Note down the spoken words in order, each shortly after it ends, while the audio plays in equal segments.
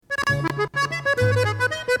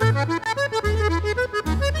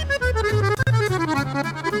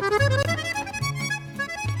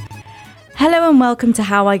welcome to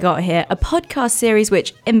How I Got Here, a podcast series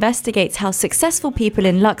which investigates how successful people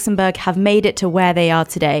in Luxembourg have made it to where they are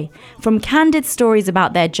today. From candid stories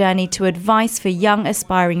about their journey to advice for young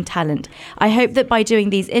aspiring talent, I hope that by doing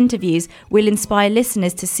these interviews, we'll inspire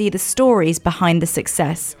listeners to see the stories behind the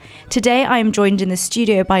success. Today, I am joined in the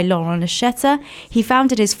studio by Laurent Lechette. He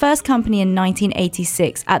founded his first company in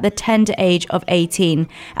 1986 at the tender age of 18,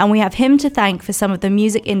 and we have him to thank for some of the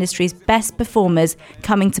music industry's best performers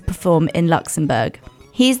coming to perform in Luxembourg.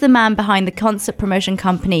 He's the man behind the concert promotion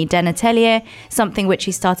company Den Atelier, something which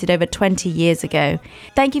he started over 20 years ago.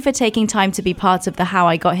 Thank you for taking time to be part of the How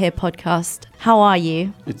I Got Here podcast. How are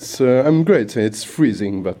you? I'm great. It's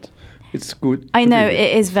freezing, but it's good. I know,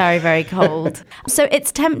 it is very, very cold. So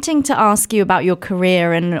it's tempting to ask you about your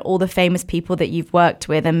career and all the famous people that you've worked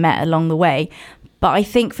with and met along the way. But I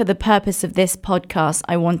think for the purpose of this podcast,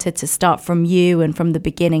 I wanted to start from you and from the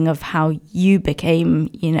beginning of how you became,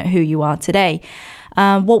 who you are today.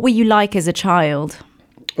 What were you like as a child?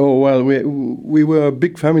 Oh, well, we were a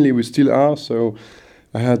big family. We still are. So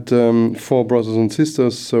I had 4 brothers and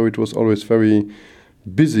sisters. So it was always very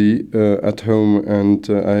busy at home. And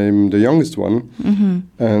I'm the youngest one. Mm-hmm.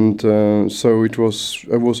 And so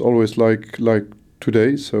I was always like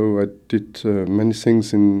today, so I did many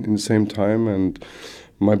things in the same time, and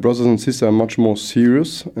my brothers and sisters are much more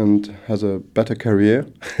serious and has a better career,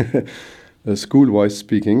 school-wise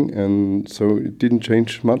speaking, and so it didn't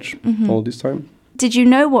change much all this time. Did you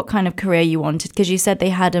know what kind of career you wanted? Because you said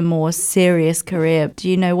they had a more serious career. Do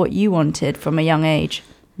you know what you wanted from a young age?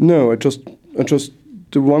 No, I just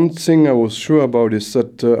the one thing I was sure about is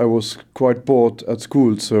that I was quite bored at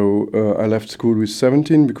school, so I left school with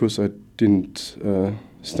 17 because I didn't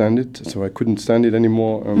stand it, so I couldn't stand it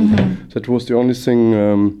anymore. That was the only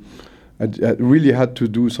thing. I really had to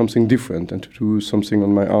do something different and to do something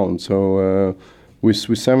on my own. So with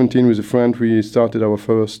 17, with a friend, we started our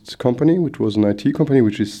first company, which was an IT company,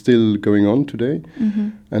 which is still going on today. Mm-hmm.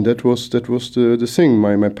 And that was the thing.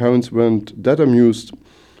 My parents weren't that amused,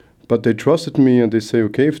 but they trusted me and they say,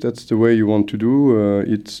 okay, if that's the way you want to do,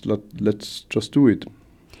 let's just do it.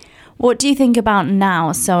 What do you think about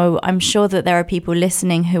now? So I'm sure that there are people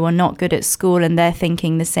listening who are not good at school and they're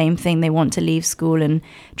thinking the same thing. They want to leave school and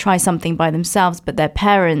try something by themselves, but their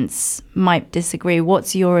parents might disagree.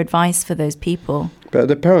 What's your advice for those people? But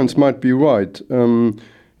the parents might be right.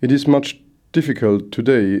 It is much difficult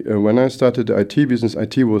today. When I started the IT business,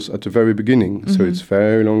 IT was at the very beginning. Mm-hmm. So it's a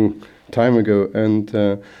very long time ago.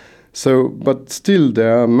 And but still,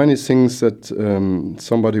 there are many things that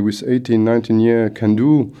somebody with 18, 19 years can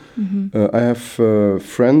do. Mm-hmm. I have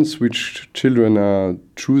friends which children are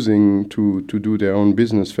choosing to do their own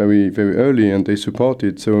business very, very early, and they support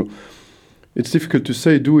it. So it's difficult to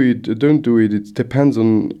say do it, don't do it. It depends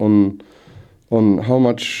on how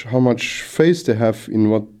much faith they have in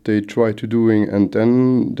what they try to doing. And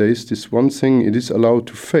then there is this one thing: it is allowed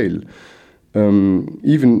to fail.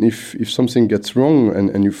 Even if something gets wrong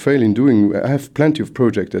and you fail in doing, I have plenty of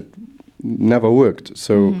projects that never worked.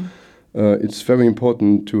 So it's very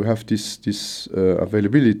important to have this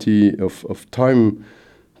availability of time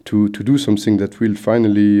to do something that will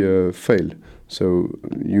finally fail. So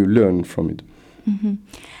you learn from it. Mm-hmm.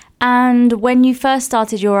 And when you first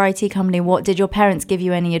started your IT company, what did your parents give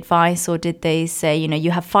you any advice, or did they say,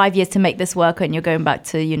 you have 5 years to make this work and you're going back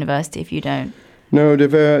to university if you don't? No,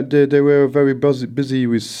 they were very busy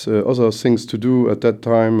with other things to do at that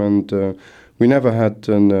time, and we never had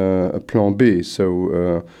a plan B.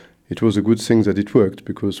 So it was a good thing that it worked,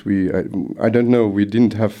 because I don't know, we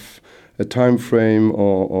didn't have a time frame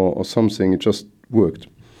or something. It just worked.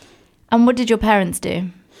 And what did your parents do?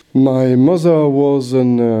 My mother was a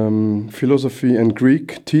philosophy and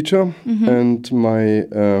Greek teacher, mm-hmm. and my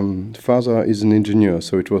father is an engineer.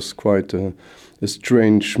 So it was quite a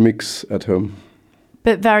strange mix at home.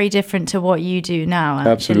 But very different to what you do now,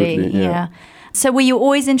 actually. Absolutely, yeah. So were you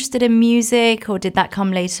always interested in music, or did that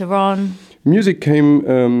come later on? Music came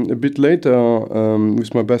a bit later.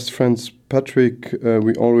 With my best friend Patrick,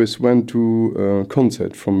 we always went to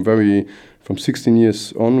concert from 16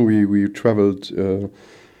 years on. We traveled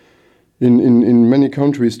in many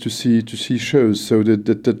countries to see shows. So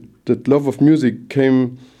that love of music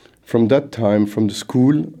came from that time, from the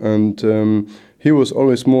school, and he was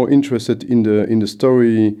always more interested in the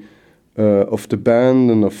story of the band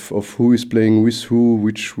and of who is playing with who,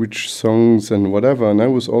 which songs and whatever. And I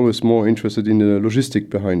was always more interested in the logistic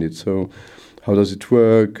behind it. So how does it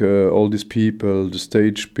work? All these people, the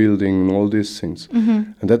stage building, and all these things.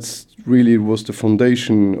 Mm-hmm. And that's really was the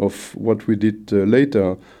foundation of what we did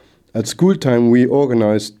later. At school time, we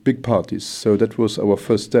organized big parties. So that was our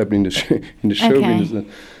first step in the show business.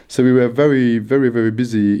 So we were very, very, very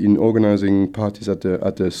busy in organizing parties at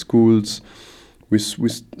the schools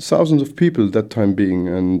with thousands of people that time being,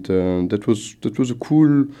 and that was a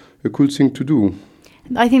cool thing to do.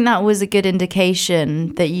 I think that was a good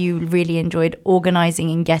indication that you really enjoyed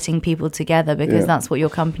organizing and getting people together, because that's what your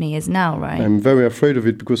company is now, right? I'm very afraid of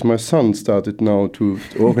it because my son started now to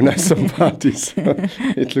organize some parties.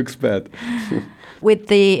 It looks bad. With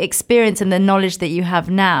the experience and the knowledge that you have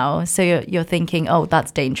now, so you're thinking, oh,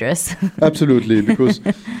 that's dangerous. Absolutely, because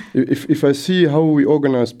if I see how we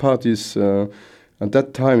organize parties at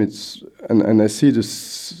that time, and I see the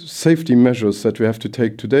safety measures that we have to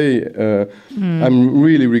take today, I'm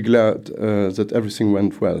really glad that everything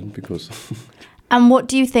went well, because. And what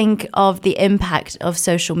do you think of the impact of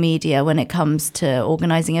social media when it comes to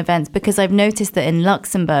organizing events? Because I've noticed that in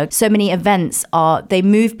Luxembourg, so many events they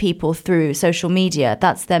move people through social media.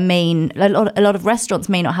 That's their main. A lot of restaurants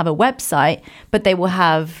may not have a website, but they will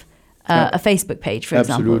have a Facebook page, for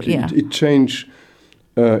example. Absolutely, it changed.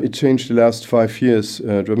 It changed the last 5 years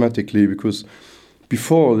dramatically, because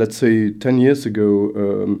before, let's say 10 years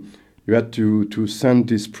ago, you had to send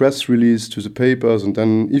this press release to the papers, and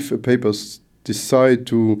then if a paper decide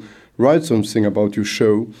to write something about your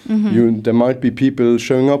show, there might be people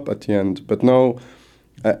showing up at the end. But now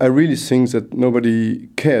I really think that nobody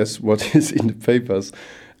cares what is in the papers,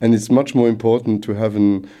 and it's much more important to have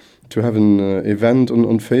an event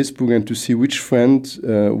on Facebook and to see which friend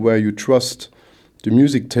where you trust the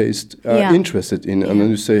music taste are interested in, and then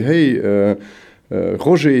you say, hey,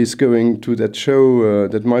 Roger is going to that show,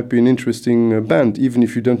 that might be an interesting band, even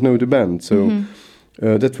if you don't know the band. So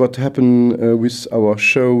that's what happened with our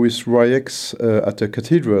show with RYX at the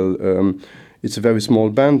Cathedral. It's a very small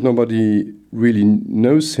band, nobody really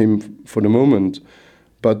knows him for the moment,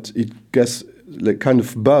 but it gets like kind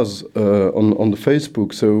of buzz on the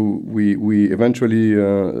Facebook, so we eventually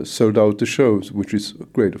sold out the shows, which is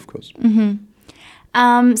great, of course.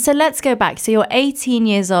 So let's go back. So you're 18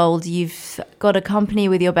 years old. You've got a company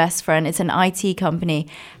with your best friend. It's an IT company.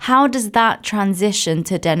 How does that transition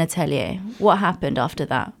to Den Atelier? What happened after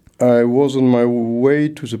that? I was on my way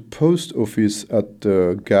to the post office at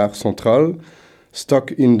Gare Centrale,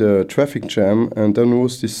 stuck in the traffic jam, and then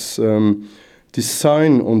was this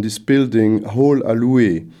sign on this building, Hall à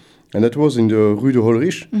louer. And that was in the Rue de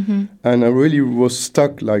Holrich. And I really was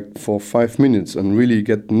stuck like for 5 minutes and really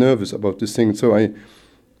get nervous about this thing. So I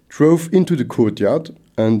drove into the courtyard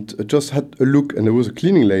and just had a look, and there was a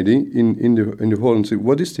cleaning lady in the hall, and said,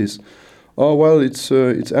 "What is this?" "Oh, well, it's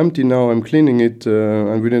empty now. I'm cleaning it,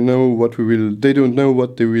 and we don't know what they don't know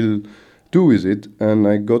what they will do with it." And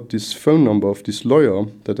I got this phone number of this lawyer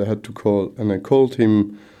that I had to call, and I called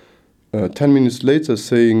him 10 minutes later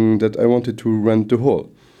saying that I wanted to rent the hall.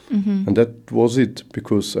 And that was it,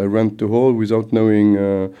 because I rent the hall without knowing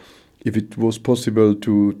if it was possible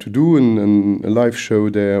to do a live show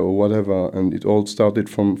there or whatever. And it all started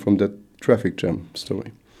from that traffic jam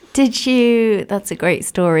story. That's a great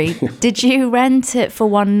story. Did you rent it for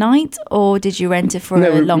one night, or did you rent it for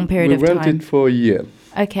a long period of time? We rented for a year.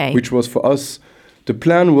 Okay. Which was for us, the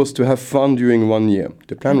plan was to have fun during 1 year.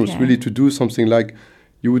 The plan was really to do something like,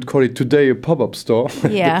 you would call it today a pop-up store.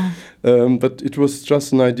 Yeah. But it was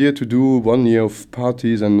just an idea to do 1 year of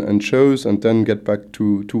parties and shows and then get back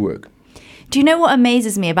to work. Do you know what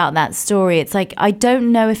amazes me about that story? It's like, I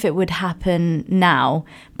don't know if it would happen now,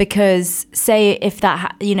 because say if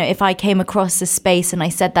if I came across a space and I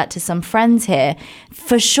said that to some friends here,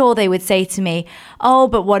 for sure they would say to me, "Oh,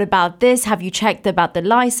 but what about this? Have you checked about the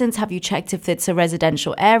license? Have you checked if it's a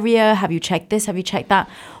residential area? Have you checked this? Have you checked that?"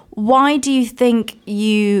 Why do you think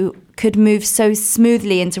you could move so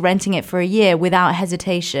smoothly into renting it for a year without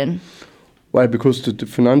hesitation? Well, because the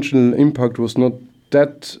financial impact was not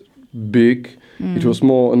that big. It was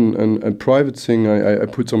more a private thing. I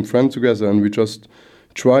put some friends together and we just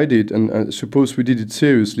tried it. And I suppose we did it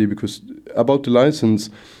seriously, because about the license,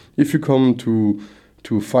 if you come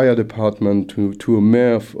to fire department, to a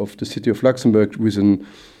mayor of the city of Luxembourg with an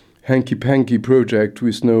hanky-panky project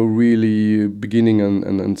with no really beginning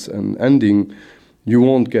and ending, you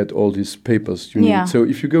won't get all these papers you need. So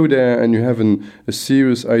if you go there and you have a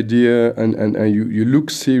serious idea and you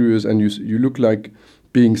look serious and you look like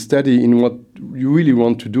being steady in what you really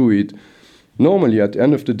want to do it, normally at the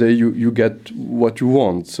end of the day you get what you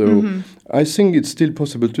want. So I think it's still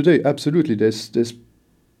possible today. Absolutely. There's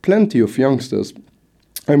plenty of youngsters.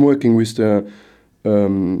 I'm working with the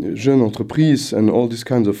jeune entreprise and all these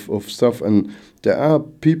kinds of stuff, and there are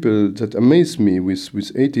people that amaze me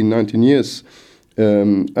with 18, 19 years.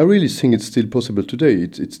 I really think it's still possible today.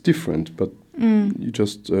 It's different, but you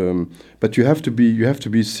just but you have to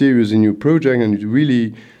be serious in your project, and you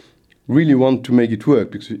really really want to make it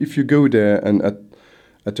work. Because if you go there and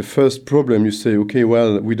at the first problem you say, okay,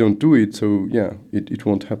 well, we don't do it, so yeah, it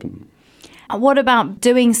won't happen. What about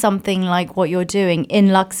doing something like what you're doing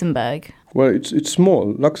in Luxembourg? Well, it's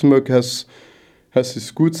small. Luxembourg has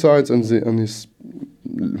its good sides and its,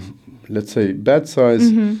 let's say, bad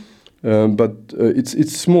sides. But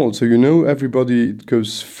it's small, so everybody. It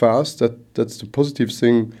goes fast. That's the positive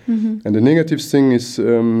thing, and the negative thing is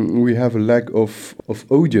we have a lack of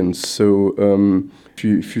audience. So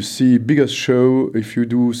if you see bigger show, if you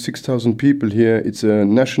do 6,000 people here, it's a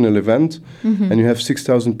national event, and you have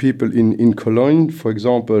 6,000 people in Cologne, for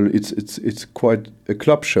example. It's quite a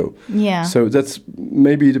club show. Yeah. So that's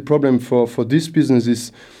maybe the problem for this business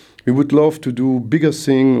is we would love to do bigger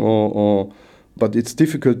thing but it's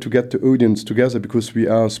difficult to get the audience together because we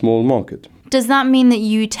are a small market. Does that mean that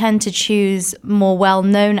you tend to choose more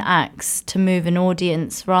well-known acts to move an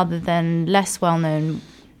audience rather than less well-known?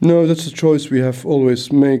 No, that's a choice we have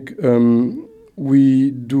always make.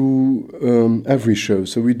 We do every show.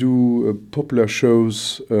 So we do popular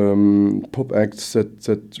shows, pop acts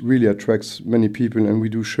that really attracts many people. And we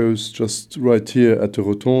do shows just right here at the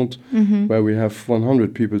Rotonde where we have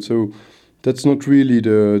 100 people. So that's not really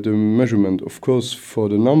the measurement. Of course, for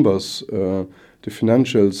the numbers, the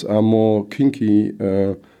financials are more kinky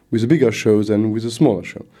with a bigger show than with a smaller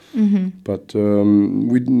show. But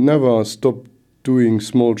we never stop doing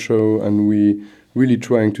small show, and we really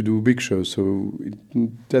trying to do big shows. So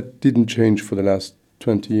that didn't change for the last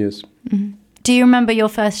 20 years. Do you remember your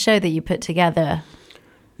first show that you put together?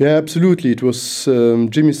 Yeah, absolutely. It was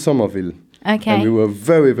Jimmy Somerville. Okay. And we were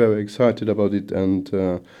very, very excited about it.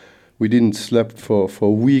 And we didn't sleep for a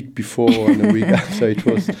week before and a week after.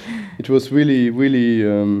 It was really, really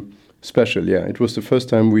special. Yeah, it was the first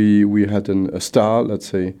time we had a star, let's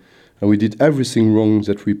say, and we did everything wrong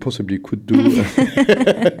that we possibly could do.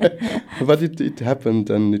 But it happened,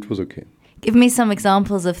 and it was okay. Give me some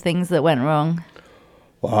examples of things that went wrong.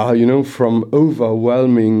 Wow, from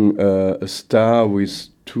overwhelming a star with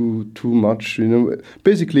too much.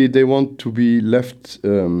 Basically they want to be left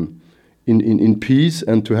in peace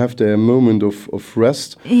and to have their moment of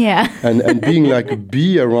rest. Yeah. and being like a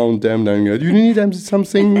bee around them, do you need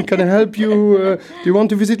something? Can I help you? Do you want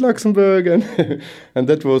to visit Luxembourg? And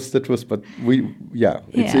that was. But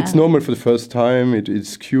it's normal for the first time.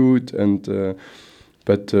 It's cute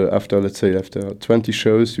but after 20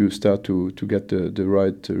 shows, you start to get the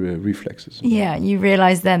right reflexes. Yeah, you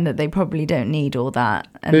realize then that they probably don't need all that.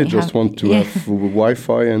 And they just want to have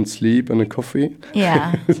Wi-Fi and sleep and a coffee.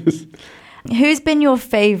 Yeah. Who's been your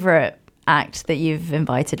favorite act that you've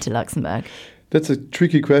invited to Luxembourg? That's a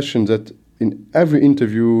tricky question that in every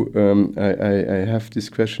interview I have this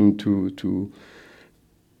question to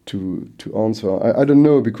answer. I don't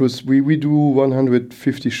know, because we do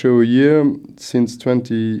 150 shows a year since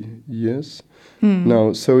 20 years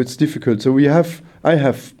now, so it's difficult. So I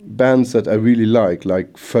have bands that I really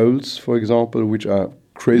like Foals, for example, which are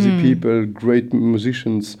crazy people, great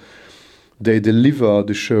musicians. They deliver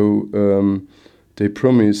the show. They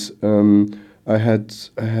promise. I had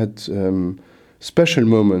special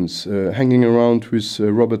moments hanging around with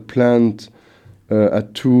Robert Plant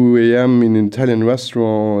at 2 a.m. in an Italian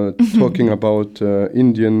restaurant talking about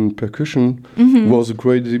Indian percussion. Was a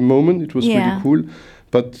crazy moment. It was really cool.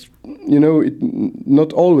 But, it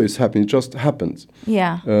not always happens. It just happens.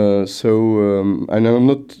 Yeah. And I'm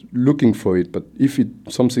not looking for it. But if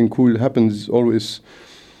something cool happens, it's always...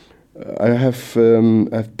 I've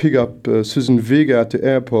picked up Susan Vega at the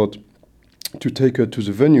airport to take her to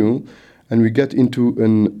the venue, and we get into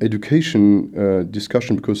an education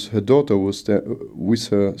discussion because her daughter was there with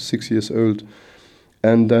her, 6 years old,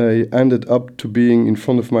 and I ended up to being in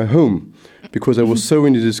front of my home because I was so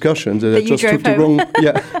in the discussion that I just took the wrong.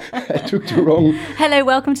 Yeah, I took the wrong. Hello,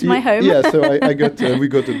 welcome to my home. Yeah, so we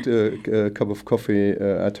got a cup of coffee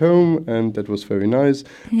at home, and that was very nice.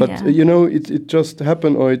 But it just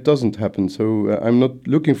happened or it doesn't happen. So I'm not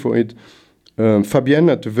looking for it.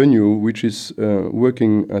 Fabienne at the venue, which is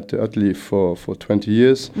working at the atelier for 20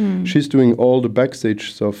 years, she's doing all the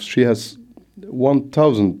backstage stuff. She has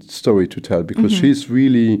 1,000 story to tell because she's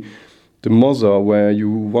really the mother where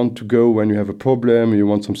you want to go when you have a problem, you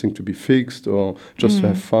want something to be fixed or just to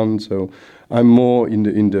have fun. So I'm more in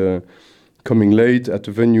the coming late at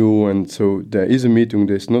the venue, and so there is a meeting,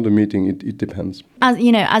 there's not a meeting, it depends.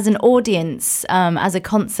 As an audience, as a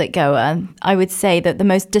concert goer, I would say that the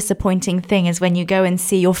most disappointing thing is when you go and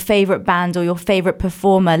see your favorite band or your favorite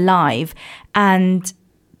performer live, and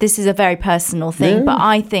this is a very personal thing, but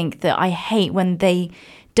I think that I hate when they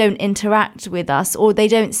don't interact with us or they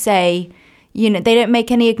don't say, they don't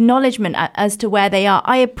make any acknowledgement as to where they are.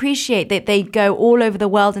 I appreciate that they go all over the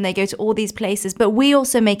world and they go to all these places, but we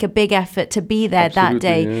also make a big effort to be there that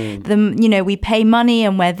day. Yeah. We pay money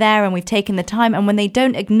and we're there and we've taken the time. And when they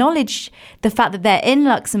don't acknowledge the fact that they're in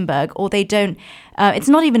Luxembourg, or they don't, it's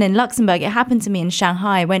not even in Luxembourg. It happened to me in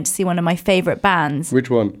Shanghai. I went to see one of my favorite bands. Which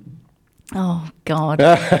one? Oh, God.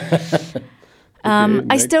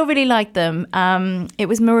 I still really like them. It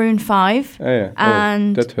was Maroon 5. Oh, yeah.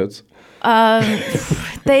 And that hurts.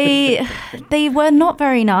 They were not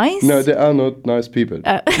very nice. No, they are not nice people.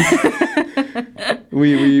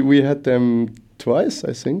 We had them twice,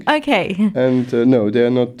 I think. Okay. And no,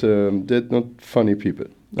 they're not funny people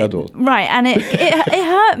at all. Right, and it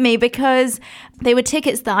hurt me because they were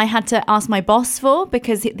tickets that I had to ask my boss for,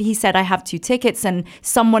 because he said I have 2 tickets and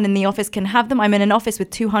someone in the office can have them. I'm in an office with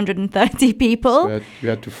 230 people. So you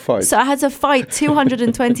had to fight. So I had to fight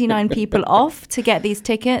 229 people off to get these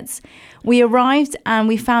tickets. We arrived and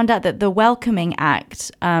we found out that the welcoming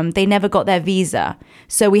act, they never got their visa.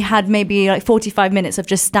 So we had maybe like 45 minutes of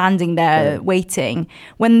just standing there waiting.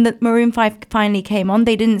 When the Maroon 5 finally came on,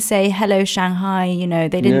 they didn't say, hello, Shanghai.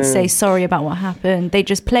 They didn't say sorry about what happened. They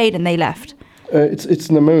just played and they left. It's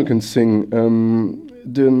an American thing.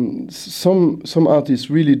 Some artists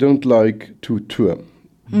really don't like to tour.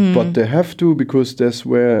 But they have to, because that's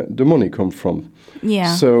where the money comes from.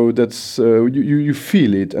 Yeah. So that's you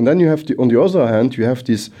feel it, and then you have on the other hand, you have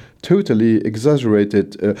this totally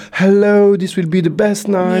exaggerated. Hello, this will be the best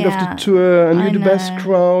night of the tour, and you're the best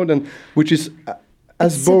crowd, and which is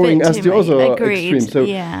as boring as the other extreme.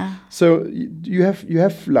 So you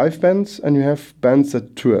have live bands and you have bands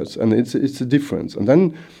that tours, and it's a difference. And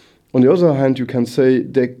then on the other hand, you can say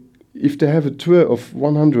if they have a tour of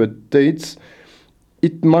 100 dates,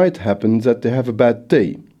 it might happen that they have a bad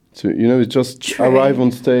day. So, it just arrive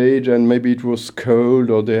on stage and maybe it was cold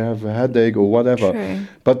or they have a headache or whatever. True.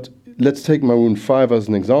 But let's take Maroon 5 as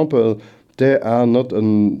an example. They are not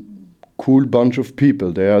a cool bunch of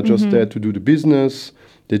people. They are just there to do the business.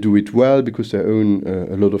 They do it well because they earn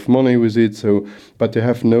a lot of money with it. But they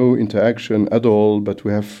have no interaction at all. But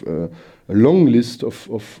we have a long list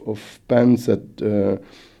of bands that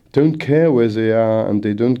don't care where they are, and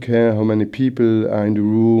they don't care how many people are in the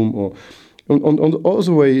room. Or on the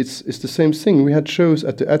other way, it's the same thing. We had shows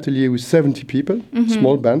at the Atelier with 70 people,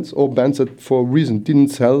 small bands, or bands that for a reason didn't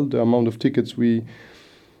sell the amount of tickets we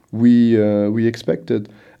expected.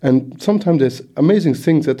 And sometimes there's amazing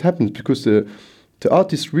things that happen because the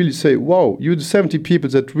artists really say, wow, you're the 70 people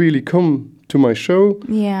that really come to my show.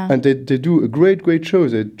 Yeah. And they do a great show.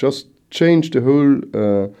 They just change the whole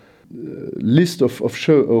list of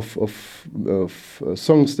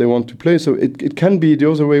songs they want to play. So it can be the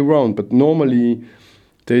other way around, but normally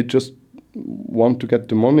they just want to get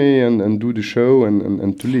the money and do the show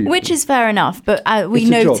and to leave. Which is fair enough, but we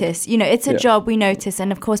notice, it's a job, we notice. And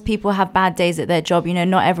of course, people have bad days at their job.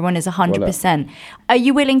 Not everyone is 100%. Voilà. Are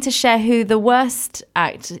you willing to share who the worst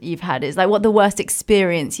act you've had is? Like what the worst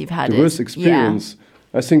experience you've had is? The worst experience? Yeah.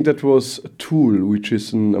 I think that was Tool, which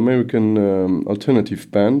is an American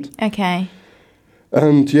alternative band. Okay.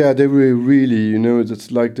 And they were really,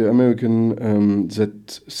 that's like the American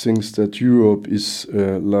that thinks that Europe is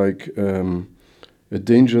like a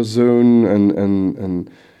danger zone, and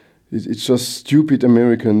it's just stupid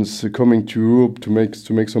Americans coming to Europe to make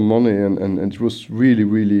some money, and it was really,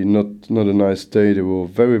 really not a nice day. They were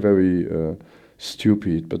very, very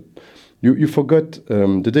stupid. But you forgot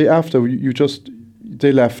the day after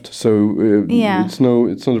they left, so it's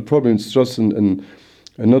not a problem. It's just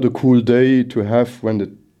another cool day to have when the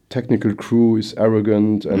technical crew is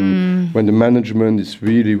arrogant and when the management is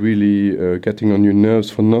really, really getting on your nerves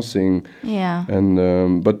for nothing. Yeah. And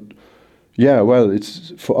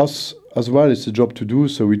it's for us as well. It's a job to do,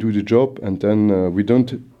 so we do the job, and then we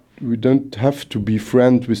don't have to be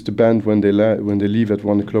friends with the band when they leave at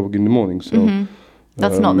 1 o'clock in the morning. So.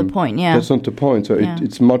 That's not the point, yeah. That's not the point. So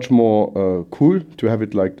it's much more cool to have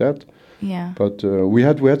it like that. Yeah. But we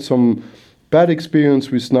had some bad experience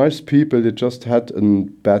with nice people that just had a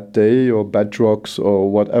bad day or bad drugs or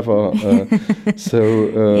whatever.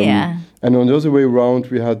 And on the other way around,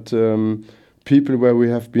 we had people where we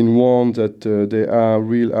have been warned that they are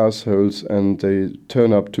real assholes and they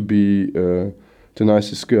turn up to be the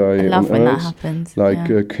nicest guy I love on when earth. That happens.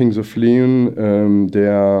 Like Kings of Leon,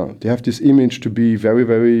 they have this image to be very,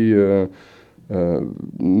 very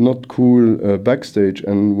not cool backstage.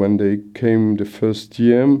 And when they came the first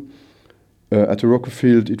year at the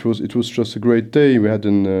Rockerfield, it was just a great day. We had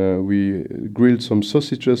we grilled some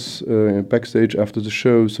sausages backstage after the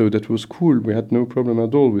show, so that was cool. We had no problem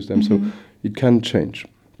at all with them. So it can change.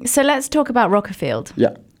 So let's talk about Rockerfield.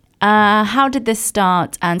 Yeah. How did this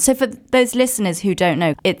start? And so for those listeners who don't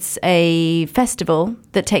know, it's a festival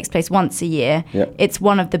that takes place once a year. Yeah. It's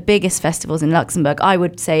one of the biggest festivals in Luxembourg. I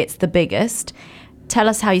would say it's the biggest. Tell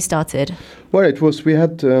us how you started. Well, we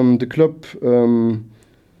had the club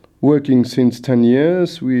working since 10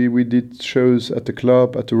 years. We did shows at the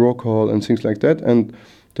club, at the Rock Hall and things like that. And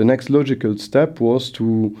the next logical step was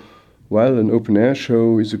an open air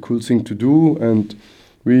show is a cool thing to do. And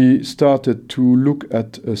we started to look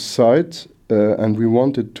at a site and we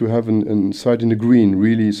wanted to have a site in the green,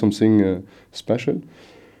 really something special.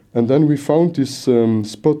 And then we found this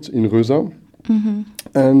spot in Rösa. Mm-hmm.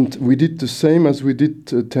 And we did the same as we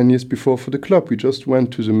did 10 years before for the club. We just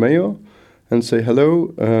went to the mayor and say,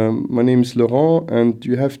 hello, my name is Laurent, and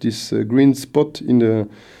you have this green spot in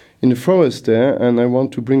the forest there, and I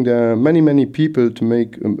want to bring there many people to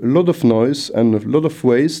make a lot of noise and a lot of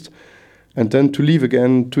waste, and then to leave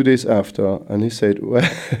again 2 days after. And he said, well,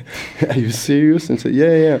 are you serious? And I said,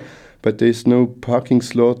 yeah. But there's no parking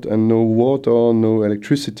slot and no water, no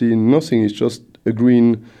electricity, nothing. It's just a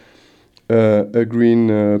green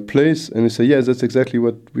place. And they say, yes, that's exactly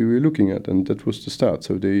what we were looking at. And that was the start.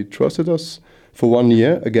 So they trusted us for 1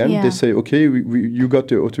 year. Again, Yeah. they say, okay, you got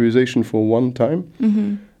the authorization for one time.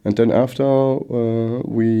 Mm-hmm. And then after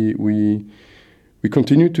we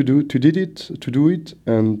continued to do it.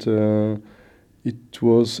 And it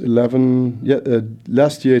was 11,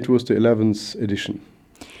 last year it was the 11th edition.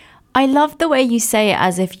 I love the way you say it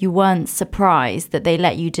as if you weren't surprised that they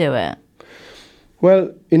let you do it.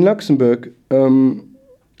 Well, in Luxembourg, in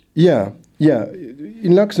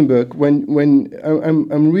Luxembourg, when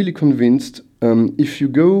I'm really convinced, if you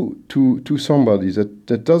go to somebody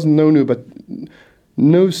that doesn't know you but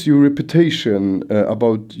knows your reputation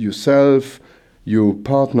about yourself, your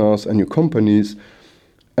partners, and your companies,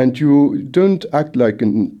 and you don't act like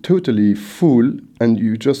a totally fool, and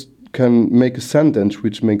you just can make a sentence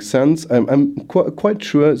which makes sense, I'm quite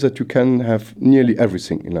sure that you can have nearly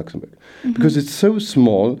everything in Luxembourg. Mm-hmm. Because it's so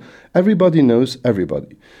small, everybody knows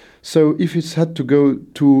everybody. So if it's had to go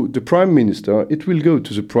to the Prime Minister, it will go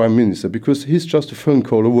to the Prime Minister because he's just a phone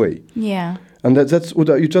call away. Yeah. And that's what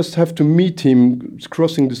you just have to meet him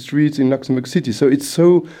crossing the streets in Luxembourg City. So it's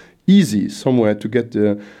so easy somewhere to get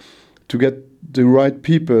the right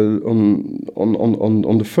people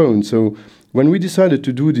on the phone. So when we decided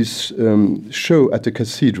to do this show at the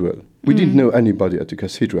cathedral, we didn't know anybody at the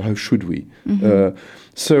cathedral. How should we? Mm-hmm.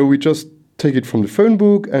 So we just take it from the phone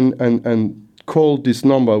book and call this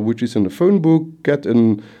number, which is in the phone book, get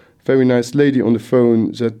a very nice lady on the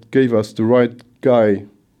phone that gave us the right guy.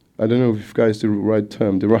 I don't know if guy is the right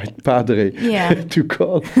term, the right padre to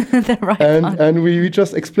call. The right one. And we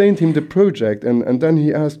just explained him the project. And then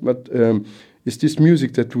he asked, but is this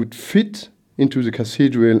music that would fit into the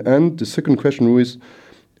cathedral? And the second question was,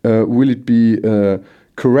 will it be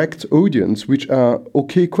correct audience, which are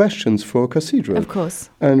okay questions for a cathedral? Of course.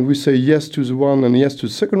 And we say yes to the one and yes to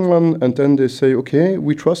the second one, and then they say, okay,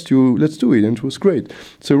 we trust you, let's do it. And it was great.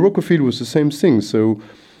 So Rockerfield was the same thing. So,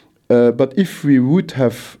 but if we would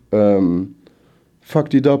have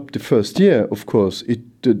fucked it up the first year, of course,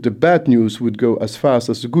 the bad news would go as fast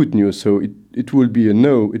as the good news. So it will be a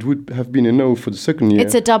no. It would have been a no for the second year.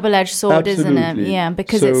 It's a double-edged sword, Absolutely. Isn't it? Yeah,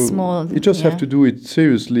 because so it's small. You just have to do it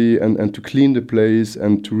seriously and to clean the place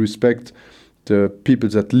and to respect the people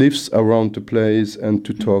that lives around the place and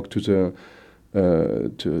to talk to the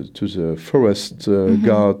forest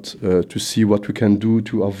guard to see what we can do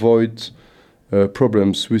to avoid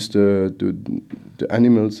problems with the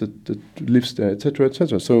animals that lives there, etc.,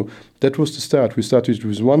 etc. So that was the start. We started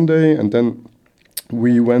with 1 day, and then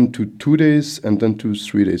we went to 2 days, and then to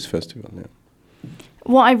 3 days festival. Yeah.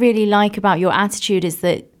 What I really like about your attitude is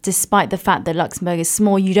that despite the fact that Luxembourg is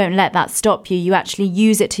small, you don't let that stop you. You actually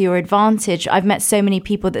use it to your advantage. I've met so many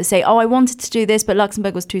people that say, oh, I wanted to do this, but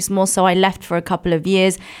Luxembourg was too small, so I left for a couple of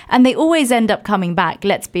years. And they always end up coming back,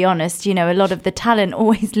 let's be honest. You know, a lot of the talent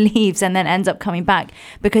always leaves and then ends up coming back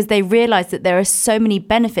because they realize that there are so many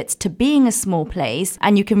benefits to being a small place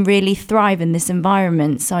and you can really thrive in this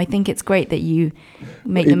environment. So I think it's great that you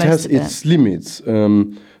make the most of it. It has its limits.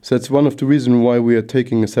 So that's one of the reasons why we are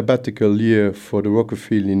taking a sabbatical year for the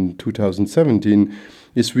Rockerfield in 2017,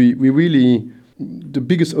 is we really, the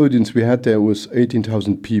biggest audience we had there was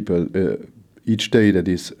 18,000 people each day, that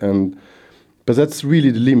is. But that's really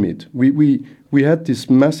the limit. We had this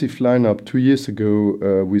massive lineup 2 years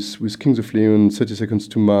ago with Kings of Leon, 30 Seconds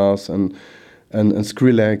to Mars, and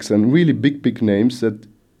Skrillex, and really big names that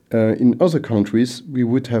in other countries we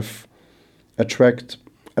would have attract,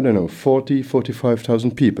 I don't know,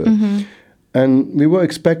 45,000 people. Mm-hmm. And we were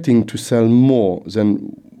expecting to sell more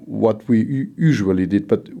than what we usually did.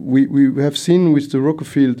 But we have seen with the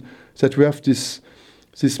Rockerfield that we have this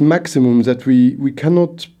maximum that we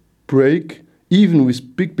cannot break, even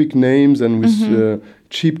with big names and with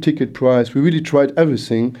cheap ticket price. We really tried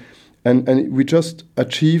everything, and we just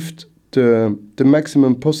achieved the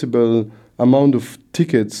maximum possible amount of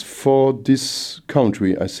tickets for this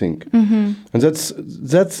country, I think. And that's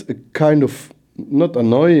a kind of not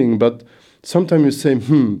annoying, but sometimes you say,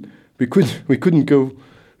 we couldn't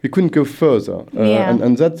go further,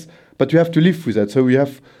 and that's. But you have to live with that. So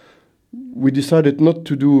we decided not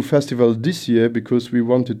to do a festival this year because we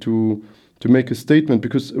wanted to make a statement,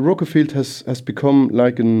 because Rockerfield has become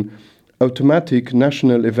like an automatic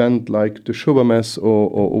national event like the Schobermesse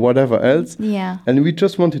or whatever else. Yeah. And we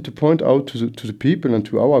just wanted to point out to the people and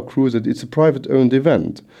to our crew that it's a private-owned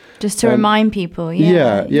event. Just to remind people.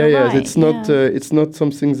 Yeah. Right, it's not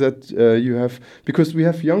something that you have, because we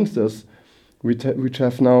have youngsters which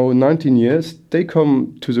have now 19 years. They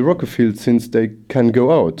come to the Rockerfield since they can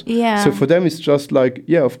go out. Yeah. So for them it's just like,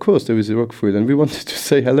 yeah, of course there is a Rockerfield, and we wanted to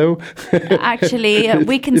say hello. Actually,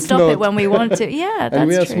 we can stop it when we want to. Yeah, that's true. And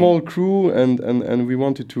we are a small crew, and we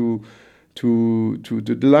wanted to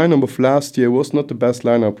the lineup of last year was not the best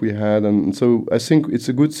lineup we had, and so I think it's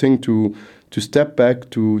a good thing to step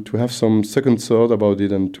back, to have some second thought about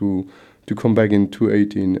it, and to come back in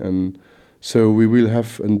 2018, and so we will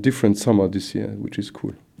have a different summer this year, which is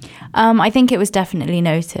cool. I think it was definitely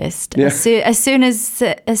noticed. Yeah. As soon as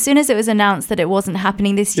it was announced that it wasn't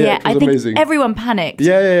happening this year, I think amazing. Everyone panicked.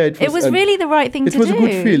 Yeah. It was really the right thing to do. It was a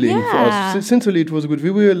good feeling for us. Sincerely, it was good. We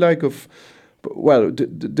were like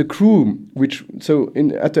the crew,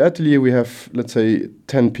 at the atelier we have, let's say,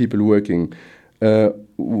 10 people working.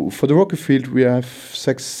 For the Rockerfield we have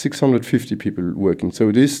 650 people working.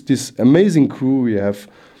 So this amazing crew we have,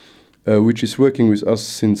 which is working with us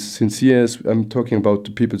since years. I'm talking about the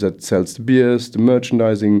people that sells the beers, the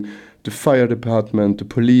merchandising, the fire department, the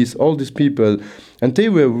police, all these people. And they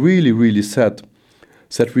were really, really sad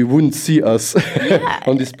that we wouldn't see us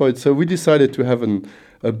on this point. So we decided to have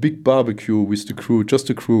a big barbecue with the crew, just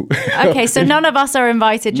the crew. Okay, so none of us are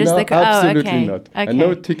invited, just the crew. Absolutely not. Okay. And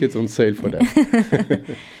no tickets on sale for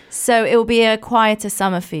that. So it will be a quieter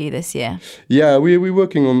summer for you this year. Yeah, we're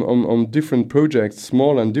working on different projects,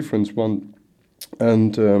 small and different one.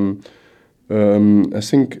 And I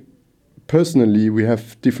think personally we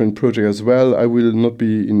have different projects as well. I will not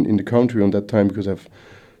be in the country on that time because I have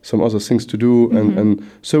some other things to do. And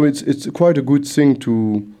so it's quite a good thing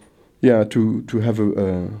to have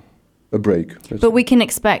a break. But we can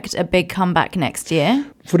expect a big comeback next year?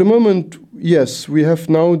 For the moment, yes. We have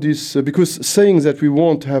now this, because saying that we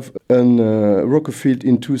won't have an Rockerfield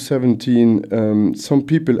in 2017, some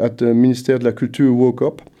people at the Ministère de la Culture woke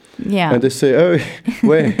up. Yeah. And they say, oh,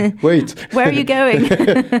 wait. Where are you going?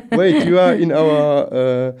 Wait, you are in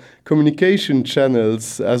our communication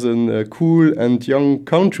channels as a cool and young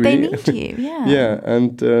country. They need you, yeah. Yeah,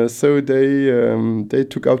 and so they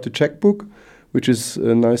took out the checkbook, which is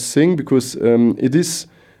a nice thing, because it is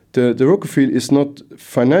the Rockerfield is not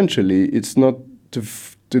financially, it's not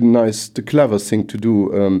the clever thing to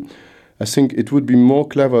do. I think it would be more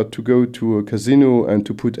clever to go to a casino and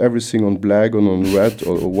to put everything on black or on red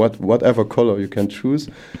or whatever color you can choose,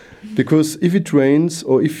 because if it rains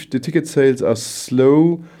or if the ticket sales are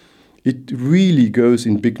slow, it really goes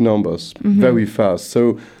in big numbers very fast.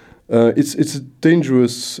 So it's a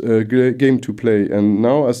dangerous game to play. And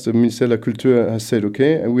now, as the Ministère de la Culture has said,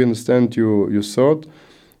 okay, and we understand your thought,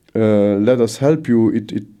 let us help you.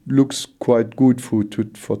 It looks quite good for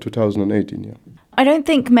 2018. Yeah. I don't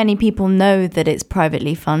think many people know that it's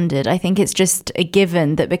privately funded. I think it's just a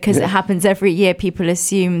given that because it happens every year, people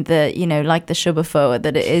assume that, like the Schoberfest,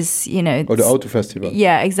 that it is, Or the Auto Festival.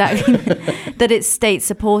 Yeah, exactly. That it's state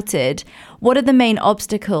supported. What are the main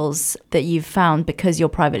obstacles that you've found because you're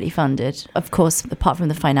privately funded? Of course, apart from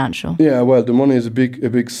the financial. Yeah, well, the money is a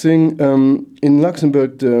big thing. In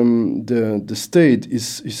Luxembourg, the state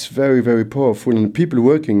is very, very powerful, and the people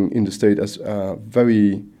working in the state are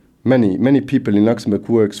very... Many people in Luxembourg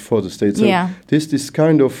works for the state. So there's this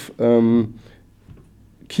kind of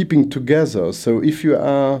keeping together. So if you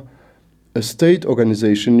are a state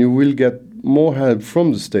organization, you will get more help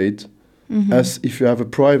from the state as if you have a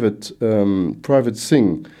private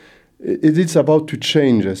thing. It is about to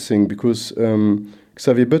change, I think, because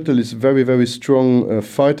Xavier Bettel is a very, very strong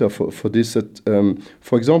fighter for this. That,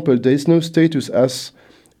 for example, there is no status as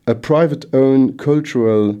a private-owned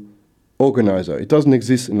cultural organizer. It doesn't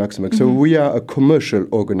exist in Luxembourg. So we are a commercial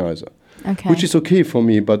organizer, which is okay for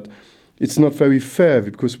me, but it's not very fair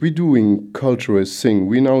because we're doing cultural thing.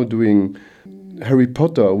 We're now doing Harry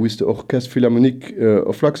Potter with the Orchestre Philharmonique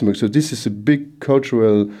of Luxembourg. So this is a big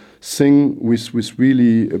cultural thing with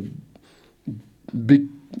really big.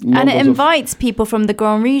 And it invites people from the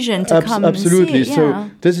Grand Region to come absolutely. and see it. Yeah.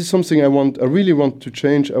 So this is something I really want to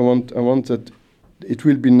change. I want that it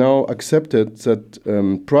will be now accepted that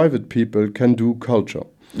private people can do culture.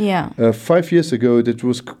 Yeah. 5 years ago, that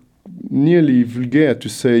was nearly vulgar to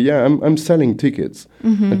say, yeah, I'm selling tickets.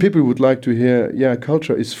 And people would like to hear, yeah,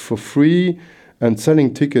 culture is for free and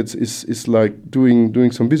selling tickets is like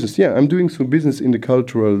doing some business. Yeah, I'm doing some business in the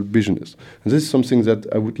cultural business. And this is something that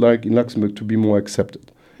I would like in Luxembourg to be more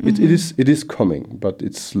accepted. It is coming, but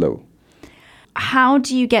it's slow. How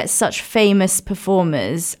do you get such famous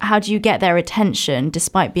performers? How do you get their attention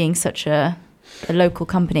despite being such a local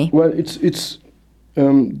company? Well, it's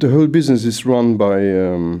the whole business is run by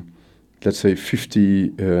let's say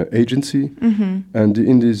 50 agency, and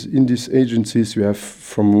in these agencies you have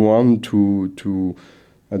from 1 to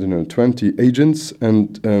I don't know 20 agents,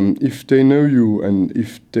 and if they know you and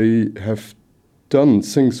if they have done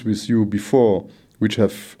things with you before which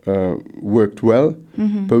have worked well,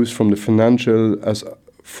 both from the financial as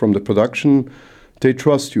from the production, they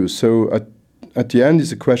trust you. So at the end,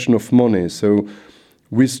 it's a question of money. So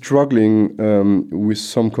we're struggling with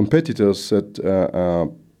some competitors that are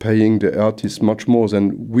paying the artists much more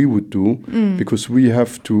than we would do, because we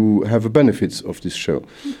have to have the benefits of this show.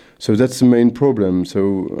 So that's the main problem.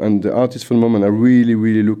 So, and the artists for the moment are really,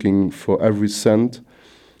 really looking for every cent.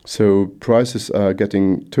 So prices are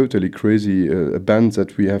getting totally crazy. A band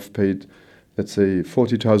that we have paid, let's say,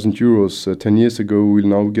 40,000 euros 10 years ago will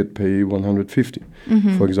now get paid 150,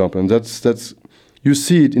 for example. And that's you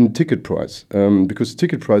see it in ticket price, because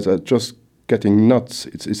ticket prices are just getting nuts.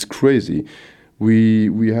 It's crazy.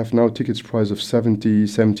 We have now tickets price of 70,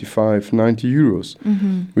 75, 90 euros,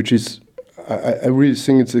 which is, I really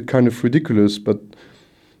think it's a kind of ridiculous, but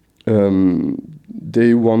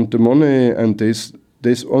they want the money, and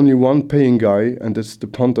there's only one paying guy, and that's the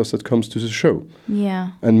punters that comes to the show. Yeah.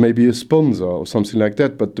 And maybe a sponsor or something like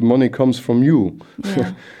that, but the money comes from you.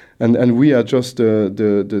 Yeah. and we are just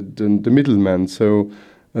the middleman. So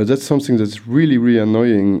that's something that's really, really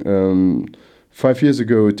annoying. 5 years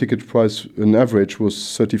ago, a ticket price, an average,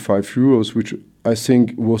 was 35 euros, which I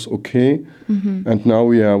think was okay. And now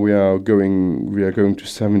we are going to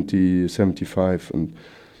 70, 75, and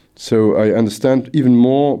so I understand even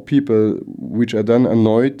more people which are then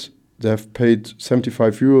annoyed. They have paid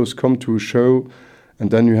 75 euros, come to a show,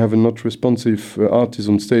 and then you have a not responsive artist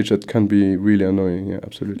on stage. That can be really annoying. Yeah,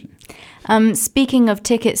 absolutely. Speaking of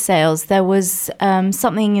ticket sales, there was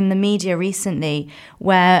something in the media recently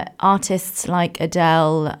where artists like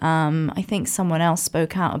Adele, I think someone else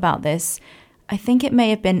spoke out about this. I think it may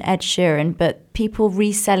have been Ed Sheeran, but people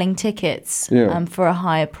reselling tickets for a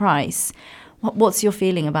higher price. What's your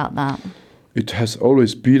feeling about that? It has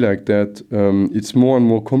always been like that. It's more and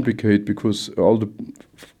more complicated because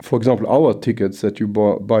for example, our tickets that you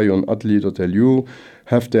buy on atelier.lu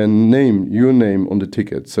have their name, your name on the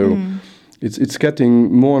ticket. So it's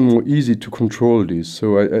getting more and more easy to control this.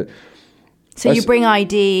 So So you bring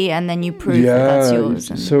ID and then you prove that that's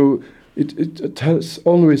yours. So it has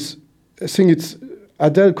always. I think it's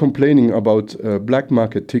Adele complaining about black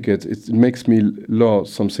market tickets. It makes me laugh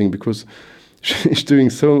something because she's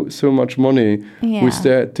doing so much money with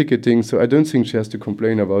their ticketing, so I don't think she has to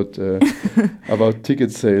complain about about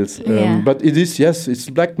ticket sales. But it is, yes, it's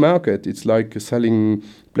black market. It's like selling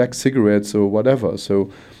black cigarettes or whatever.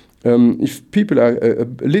 So if people are a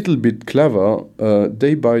little bit clever,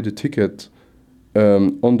 they buy the ticket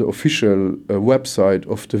on the official website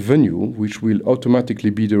of the venue, which will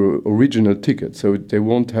automatically be the original ticket. So they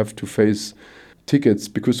won't have to face tickets,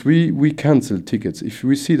 because we cancel tickets if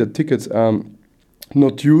we see that tickets are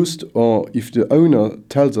not used, or if the owner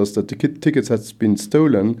tells us that the tickets has been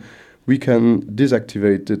stolen, we can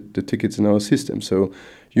deactivate the tickets in our system. So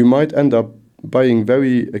you might end up buying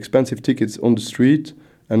very expensive tickets on the street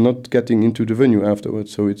and not getting into the venue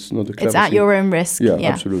afterwards. So it's not a clever It's at thing. your own risk. Yeah,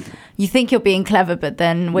 absolutely. You think you're being clever, but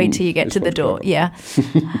then wait till you get to the door. Clever.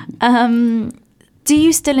 Yeah. Do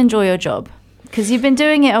you still enjoy your job? Because you've been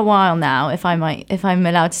doing it a while now, if I'm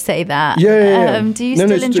allowed to say that. Yeah. Do you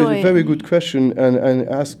still enjoy it's a very good question, and I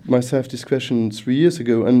asked myself this question 3 years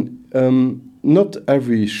ago, and not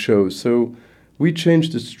every show. So we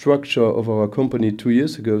changed the structure of our company 2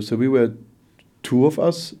 years ago. So we were two of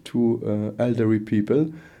us, two elderly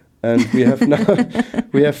people, and we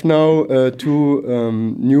have now two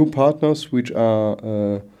new partners which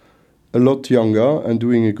are a lot younger and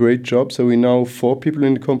doing a great job. So we now 4 people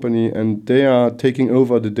in the company, and they are taking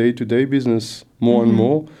over the day-to-day business more and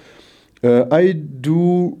more. I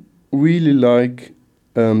do really like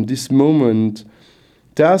this moment.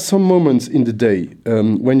 There are some moments in the day.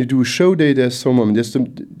 When you do a show day, there's some moment. There's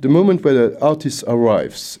the moment where the artist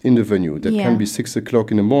arrives in the venue. That can be 6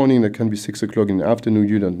 o'clock in the morning, that can be 6 o'clock in the afternoon,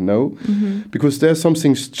 you don't know. Because there's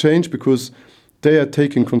something changed because they are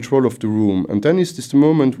taking control of the room. And then is this the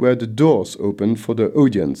moment where the doors open for the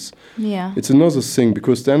audience. Yeah. It's another thing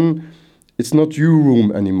because then it's not your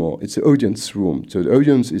room anymore. It's the audience room. So the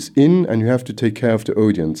audience is in and you have to take care of the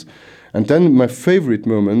audience. And then my favorite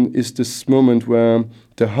moment is this moment where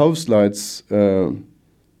the house lights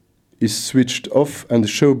is switched off and the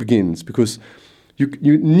show begins, because you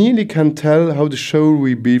nearly can tell how the show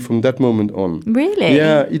will be from that moment on. Really?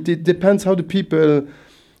 Yeah, it depends how the people,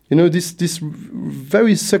 this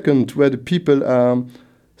very second where the people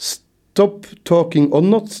stop talking or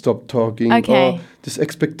not stop talking, okay. or this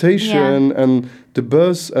expectation and the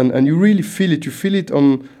buzz, and you really feel it. You feel it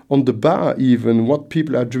on the bar even, what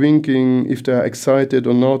people are drinking, if they are excited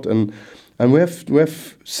or not. And we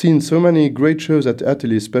have seen so many great shows at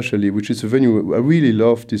Atelier especially, which is a venue I really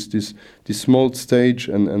love, this small stage,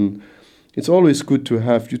 and it's always good to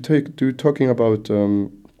have. Talking about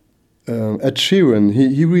Ed Sheeran,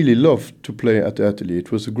 he really loved to play at the Atelier.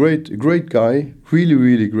 It was a great guy, really,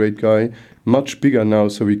 really great guy, much bigger now,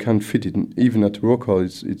 so we can't fit it even at the Rock Hall.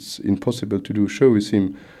 It's impossible to do a show with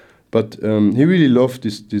him. But he really loved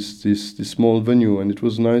this small venue, and it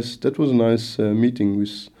was nice. That was a nice meeting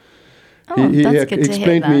with. He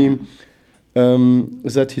explained me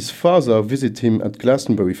that his father visited him at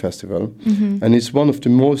Glastonbury Festival, and it's one of the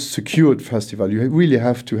most secured festivals. You really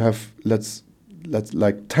have to have let's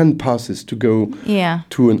like 10 passes to go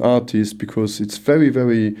to an artist, because it's very,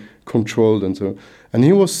 very controlled and so. And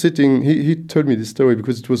he was sitting. He told me this story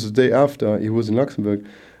because it was the day after he was in Luxembourg.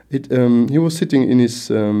 He was sitting in his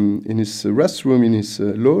restroom, in his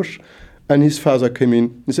loge, and his father came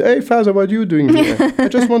in. He said, "Hey, father, what are you doing here?" "I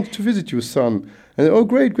just wanted to visit you, son." And "Oh,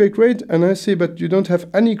 great. And I say, "But you don't have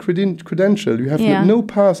any credential. You have no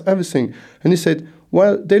pass, everything." And he said,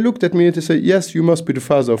 "Well," they looked at me and they said, "Yes, you must be the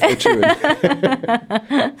father of Ed Sheeran."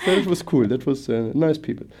 So it was cool. That was nice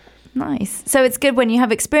people. Nice. So it's good when you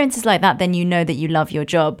have experiences like that, then you know that you love your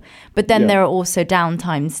job. But then there are also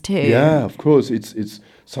downtimes too. Yeah, of course. It's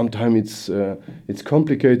sometimes it's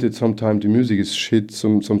complicated. Sometimes the music is shit.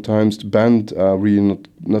 Sometimes the band are really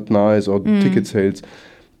not nice, or ticket sales.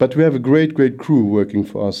 But we have a great crew working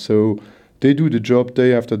for us. So they do the job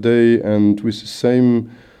day after day, and with the same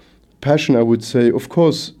passion, I would say. Of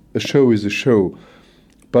course, a show is a show,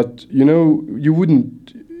 but you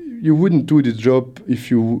wouldn't do the job if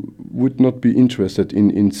you would not be interested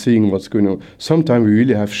in seeing what's going on. Sometimes we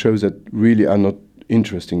really have shows that really are not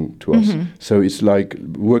interesting to us. So it's like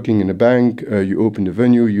working in a bank. You open the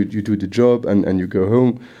venue, you do the job, and you go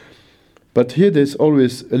home. But here there's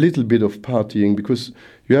always a little bit of partying, because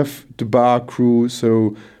you have the bar crew,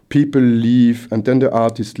 so people leave and then the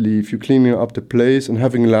artists leave. You're cleaning up the place and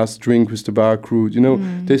having a last drink with the bar crew.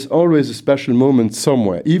 There's always a special moment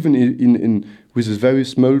somewhere, even in with a very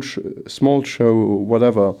small show or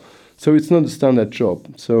whatever. So it's not a standard job.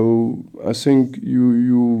 So I think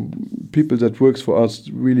you people that works for us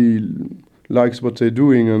really likes what they're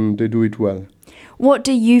doing, and they do it well. What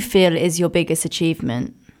do you feel is your biggest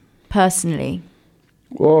achievement, personally?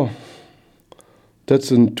 Oh, that's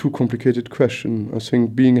a too complicated question. I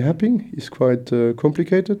think being happy is quite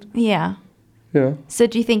complicated. Yeah. Yeah. So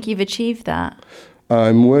do you think you've achieved that?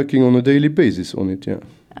 I'm working on a daily basis on it, yeah.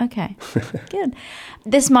 Okay, good.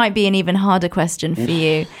 This might be an even harder question for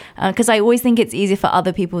you, because I always think it's easier for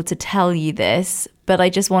other people to tell you this, but I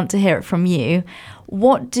just want to hear it from you.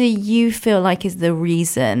 What do you feel like is the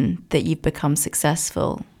reason that you've become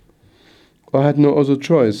successful? I had no other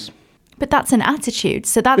choice. But that's an attitude.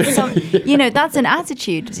 So that's that's an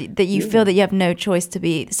attitude that you feel that you have no choice to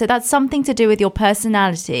be. So that's something to do with your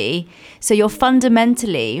personality. So you're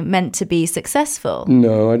fundamentally meant to be successful.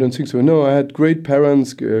 No, I don't think so. No, I had great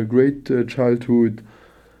parents, great childhood,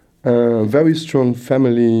 very strong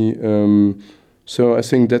family. So I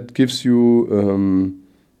think that gives you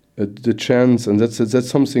the chance, and that's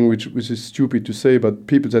something which is stupid to say, but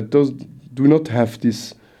people that do not have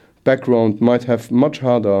this background might have much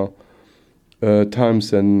harder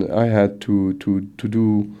times than I had to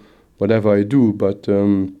do whatever I do, but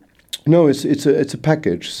no, it's a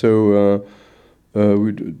package. So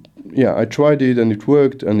I tried it and it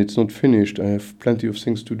worked, and it's not finished. I have plenty of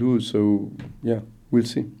things to do. So we'll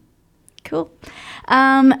see. Cool.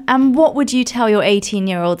 And what would you tell your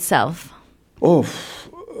 18-year-old self? Oh,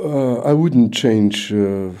 I wouldn't change.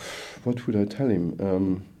 What would I tell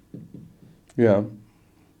him?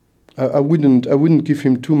 I wouldn't give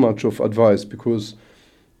him too much of advice, because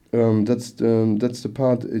That's the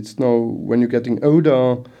part. It's now when you're getting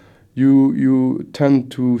older, you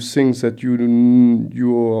tend to think that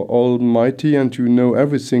you are almighty and you know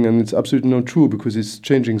everything, and it's absolutely not true because it's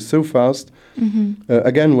changing so fast.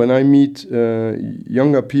 Again, when I meet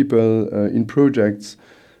younger people in projects,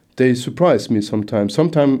 they surprise me sometimes.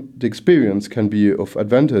 Sometimes the experience can be of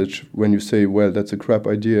advantage when you say, well, that's a crap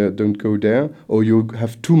idea, don't go there. Or you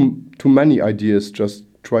have too many ideas, just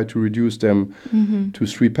try to reduce them to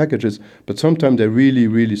 3 packages. But sometimes they really,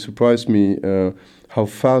 really surprise me how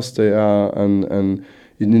fast they are. And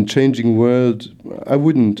in a changing world, I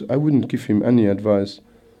wouldn't give him any advice.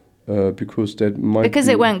 Because that might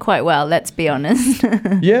it went quite well. Let's be honest.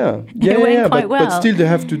 Yeah, but still they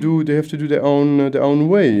have to do their own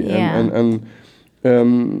way, and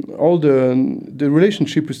all the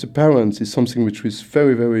relationship with the parents is something which is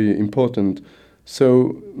very, very important.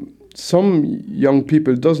 So some young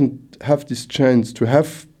people doesn't have this chance to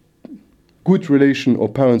have good relation or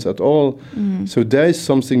parents at all. So there is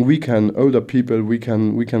something older people we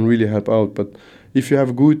can really help out. But if you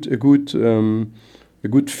have a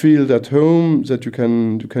good field at home that you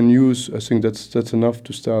can use, I think that's enough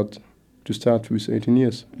to start with 18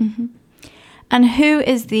 years. And who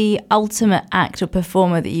is the ultimate act or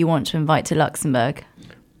performer that you want to invite to Luxembourg?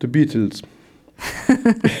 The Beatles.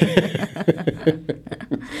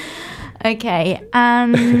 Okay,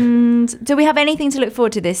 and do we have anything to look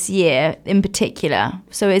forward to this year in particular?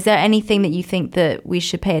 So is there anything that you think that we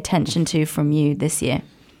should pay attention to from you this year?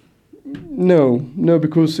 No,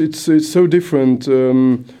 because it's so different.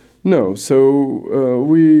 No, so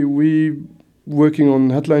we working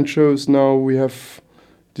on headline shows now. We have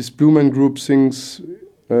this Blue Man Group things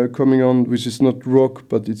coming on, which is not rock,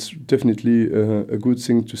 but it's definitely a good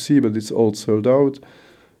thing to see. But it's all sold out.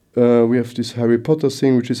 We have this Harry Potter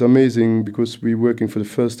thing, which is amazing because we're working for the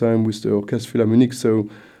first time with the Orchestre Philharmonique. So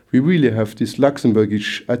we really have this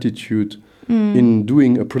Luxembourgish attitude in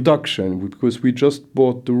doing a production, because we just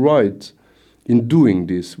bought the right in doing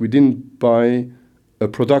this. We didn't buy a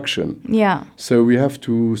production. Yeah. So we have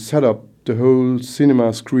to set up the whole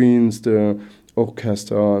cinema screens, the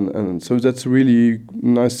orchestra, and so that's a really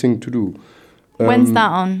nice thing to do. When's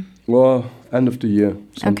that on? Well, end of the year.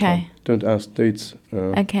 Sometime. Okay. Don't ask dates.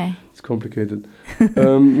 Okay. It's complicated.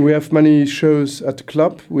 We have many shows at the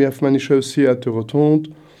club. We have many shows here at the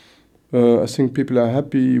Rotonde. I think people are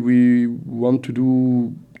happy. We want to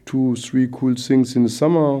do 2-3 cool things in the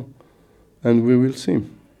summer, and we will see.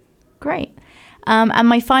 Great. And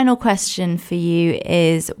my final question for you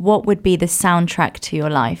is, what would be the soundtrack to your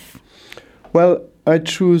life? Well, I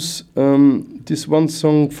choose this one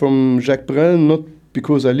song from Jacques Brel, not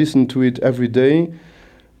because I listen to it every day,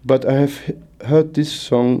 but I have heard this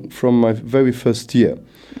song from my very first year.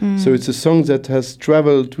 So it's a song that has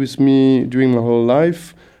traveled with me during my whole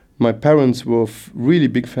life. My parents were really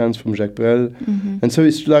big fans from Jacques Brel. And so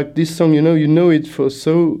it's like this song, you know it for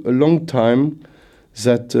so a long time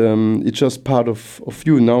that it's just part of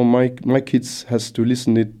you. Now my kids has to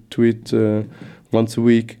listen to it once a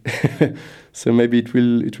week. So maybe it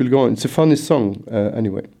will go on. It's a funny song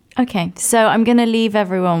anyway. Okay, so I'm going to leave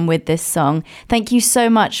everyone with this song. Thank you so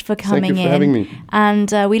much for coming in. Thank you for having me.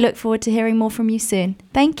 And we look forward to hearing more from you soon.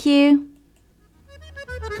 Thank you.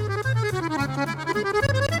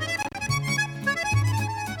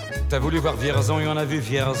 T'as voulu voir Vierzon et on a vu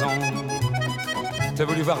Vierzon. T'as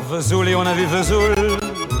voulu voir Vesoul et on a vu Vesoul.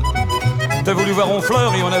 T'as voulu voir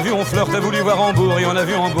Honfleur et on a vu Honfleur. T'as voulu voir Hambourg et on a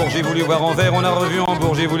vu Hambourg. J'ai voulu voir Anvers, on a revu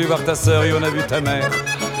Hambourg. J'ai voulu voir ta sœur et on a vu ta mère.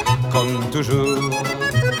 Comme toujours.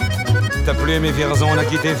 T'as plus aimé Vierzon, on a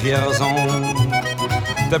quitté Vierzon.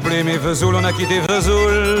 T'as plus aimé Vesoul, on a quitté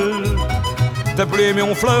Vesoul. T'as plus aimé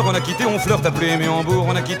Honfleur, on a quitté Honfleur. T'as plus aimé Hambourg,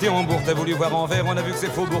 on a quitté Hambourg. T'as voulu voir Anvers, on a vu que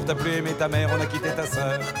c'est Faubourg. T'as plus aimé ta mère, on a quitté ta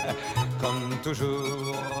sœur. Comme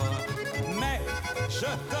toujours. Mais je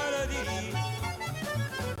te le dis,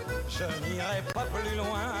 je n'irai pas plus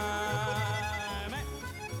loin. Mais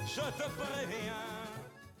je te préviens.